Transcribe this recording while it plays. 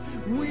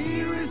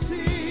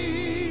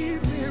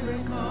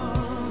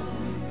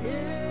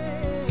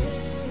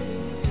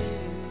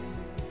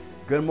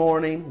Good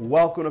morning.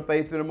 Welcome to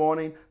Faith in the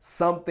Morning.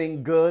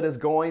 Something good is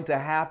going to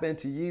happen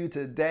to you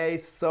today,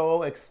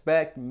 so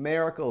expect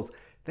miracles.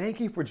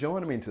 Thank you for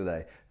joining me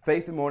today.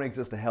 Faith in the Morning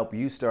exists to help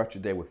you start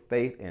your day with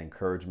faith and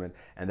encouragement,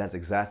 and that's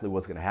exactly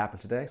what's going to happen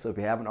today. So if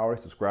you haven't already,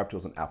 subscribe to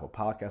us on Apple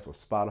Podcasts or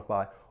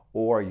Spotify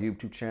or our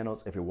YouTube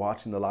channels. If you're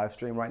watching the live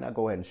stream right now,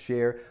 go ahead and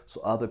share so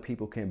other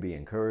people can be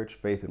encouraged.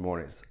 Faith in the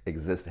Morning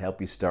exists to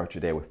help you start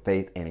your day with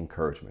faith and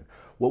encouragement.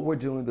 What we're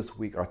doing this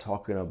week are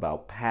talking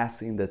about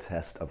passing the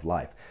test of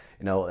life.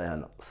 You know,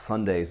 and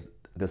Sundays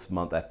this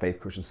month at Faith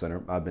Christian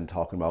Center, I've been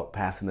talking about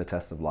passing the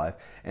test of life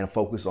and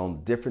focus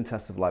on different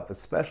tests of life,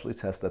 especially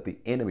tests that the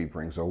enemy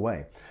brings our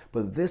way.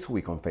 But this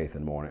week on Faith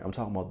in the Morning, I'm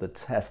talking about the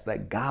tests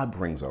that God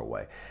brings our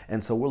way.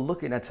 And so we're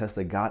looking at tests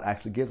that God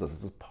actually gives us.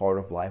 This is part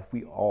of life.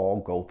 We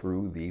all go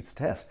through these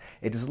tests.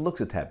 It just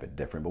looks a tad bit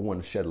different, but we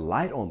want to shed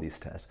light on these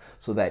tests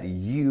so that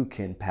you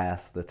can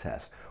pass the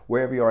test.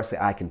 Wherever you are, say,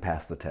 I can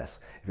pass the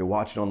test. If you're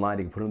watching online,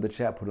 you can put it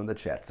in the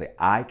chat, say,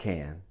 I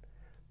can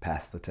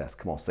pass the test.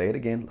 Come on, say it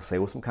again. Say it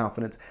with some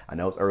confidence. I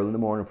know it's early in the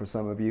morning for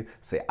some of you.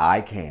 Say,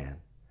 I can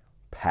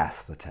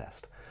pass the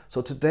test.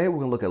 So today we're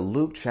going to look at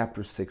Luke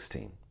chapter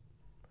 16.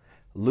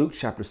 Luke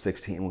chapter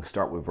 16, and we'll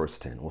start with verse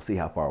 10. We'll see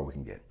how far we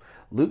can get.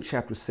 Luke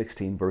chapter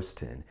 16, verse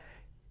 10.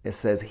 It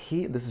says,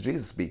 this is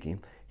Jesus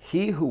speaking,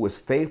 he who is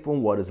faithful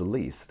in what is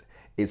least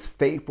is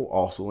faithful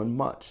also in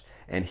much.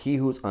 And he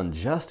who is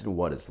unjust in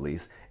what is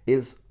least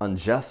is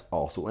unjust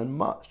also in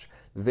much.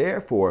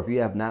 Therefore, if you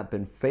have not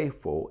been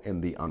faithful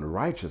in the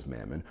unrighteous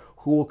mammon,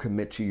 who will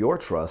commit to your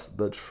trust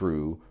the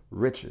true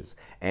riches?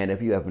 And if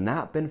you have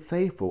not been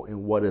faithful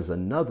in what is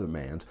another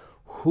man's,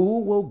 who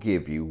will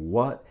give you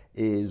what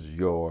is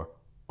your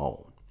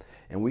own?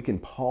 And we can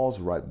pause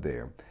right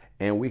there,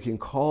 and we can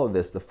call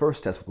this, the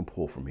first test we can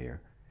pull from here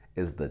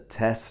is the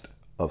test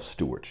of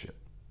stewardship.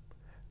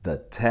 The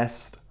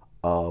test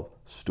of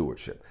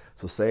stewardship.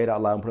 So say it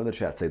out loud and put it in the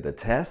chat. Say the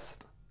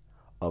test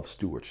of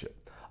stewardship.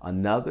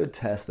 Another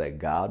test that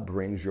God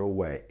brings your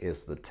way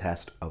is the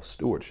test of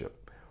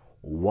stewardship.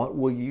 What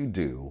will you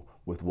do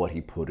with what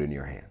he put in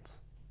your hands?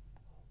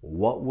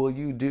 What will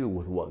you do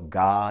with what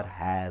God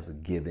has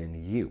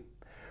given you?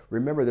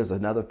 Remember, there's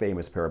another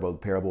famous parable, the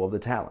parable of the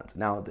talents.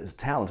 Now, there's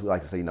talents, we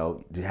like to say,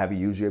 have you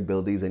used your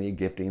abilities and your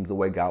giftings the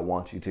way God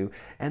wants you to?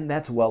 And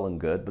that's well and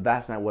good, but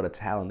that's not what a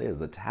talent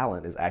is. A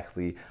talent is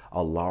actually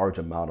a large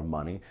amount of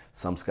money.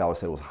 Some scholars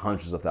say it was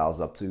hundreds of thousands,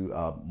 up to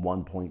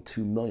 1.2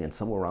 million,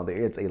 somewhere around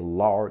there. It's a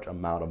large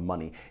amount of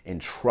money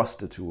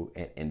entrusted to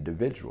an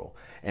individual.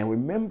 And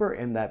remember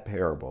in that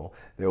parable,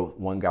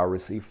 one guy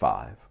received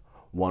 5,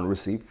 one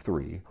received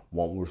 3,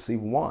 one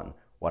received 1.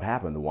 What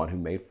happened? The one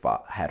who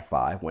had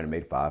 5 went and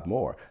made 5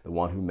 more. The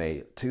one who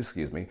made 2,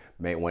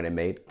 went and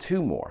made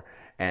 2 more.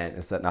 And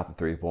instead, not the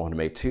 3, the one who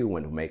made 2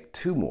 went to make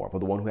 2 more. But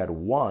the one who had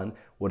 1,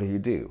 what did he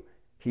do?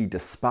 He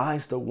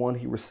despised the one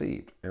he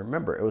received. And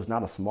remember, it was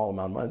not a small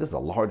amount of money. This is a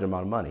large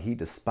amount of money. He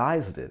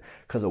despised it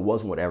because it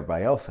wasn't what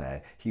everybody else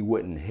had. He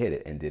wouldn't hit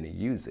it and didn't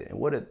use it. And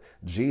what did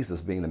Jesus,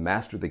 being the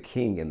master, the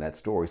king in that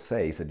story,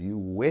 say? He said, you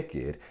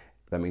wicked,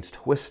 that means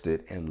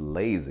twisted and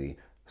lazy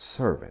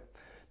servant.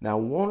 Now,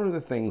 one of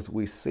the things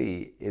we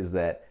see is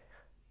that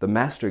the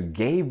master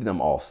gave them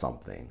all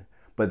something,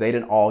 but they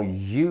didn't all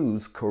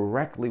use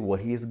correctly what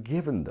he has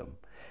given them.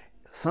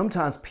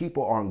 Sometimes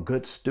people aren't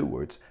good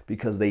stewards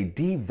because they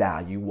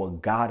devalue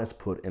what God has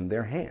put in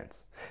their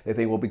hands. They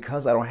think, well,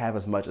 because I don't have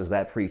as much as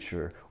that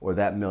preacher or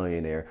that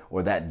millionaire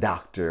or that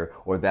doctor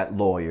or that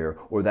lawyer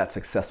or that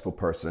successful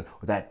person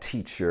or that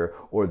teacher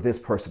or this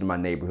person in my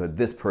neighborhood,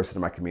 this person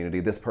in my community,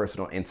 this person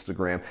on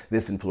Instagram,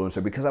 this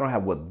influencer, because I don't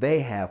have what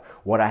they have,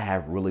 what I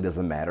have really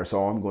doesn't matter.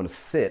 So I'm going to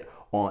sit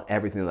on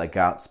everything that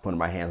God's put in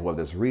my hands,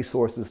 whether it's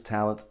resources,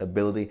 talents,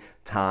 ability,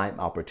 time,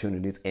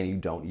 opportunities, and you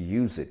don't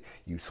use it.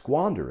 You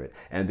squander it.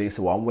 And then you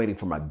say, well, I'm waiting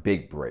for my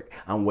big break.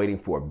 I'm waiting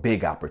for a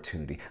big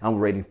opportunity. I'm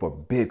waiting for a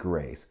big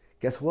raise.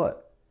 Guess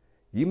what?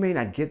 You may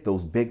not get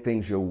those big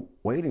things you're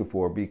waiting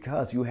for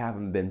because you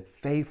haven't been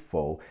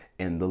faithful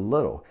in the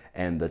little.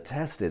 And the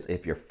test is,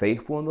 if you're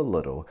faithful in the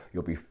little,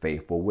 you'll be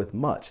faithful with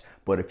much.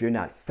 But if you're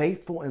not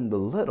faithful in the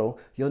little,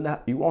 you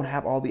won't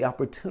have all the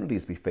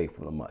opportunities to be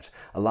faithful in much.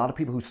 A lot of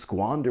people who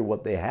squander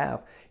what they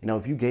have,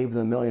 if you gave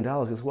them $1 million,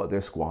 guess what? They're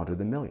squandered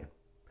the million.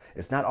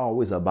 It's not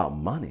always about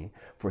money.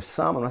 For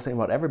some, I'm not saying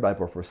about everybody,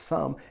 but for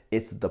some,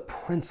 it's the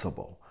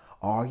principle.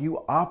 Are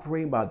you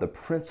operating by the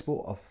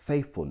principle of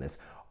faithfulness?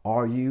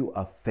 Are you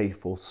a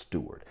faithful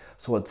steward?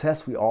 So a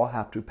test we all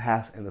have to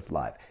pass in this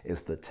life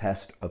is the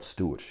test of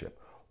stewardship.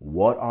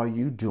 What are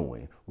you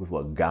doing with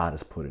what God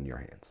has put in your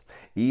hands?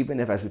 Even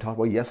if, as we talked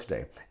about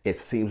yesterday, it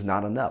seems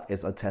not enough,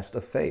 it's a test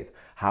of faith.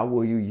 How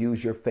will you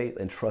use your faith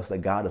and trust that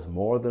God is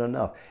more than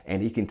enough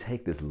and he can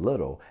take this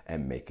little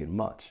and make it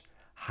much?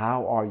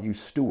 How are you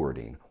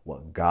stewarding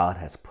what God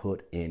has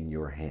put in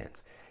your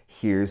hands?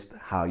 Here's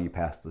how you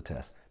pass the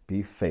test.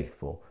 Be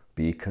faithful.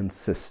 Be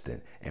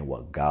consistent in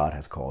what God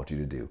has called you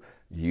to do.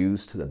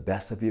 use to the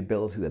best of your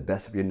ability, the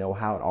best of your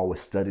know-how, and always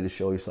study to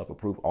show yourself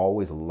approved.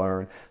 Always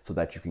learn so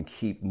that you can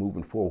keep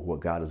moving forward with what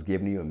God has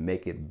given you and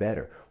make it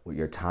better with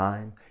your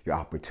time, your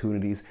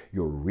opportunities,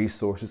 your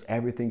resources,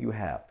 everything you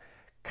have.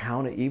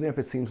 Count it, even if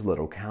it seems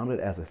little, count it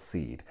as a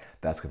seed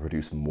that's going to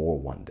produce more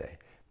one day.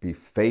 Be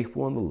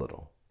faithful in the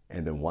little,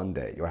 and then one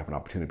day you'll have an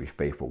opportunity to be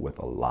faithful with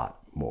a lot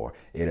more.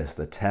 It is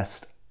the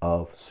test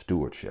of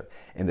stewardship.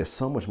 And there's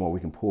so much more we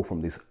can pull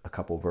from these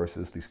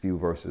few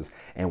verses,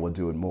 and we'll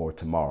do it more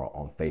tomorrow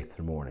on Faith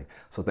in the Morning.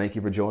 So thank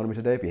you for joining me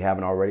today. If you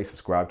haven't already,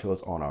 subscribe to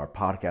us on our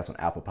podcast on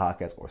Apple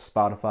Podcasts or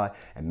Spotify,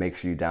 and make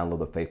sure you download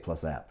the Faith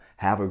Plus app.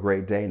 Have a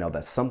great day. Know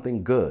that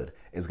something good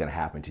is going to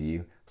happen to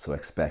you, so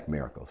expect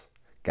miracles.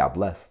 God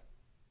bless.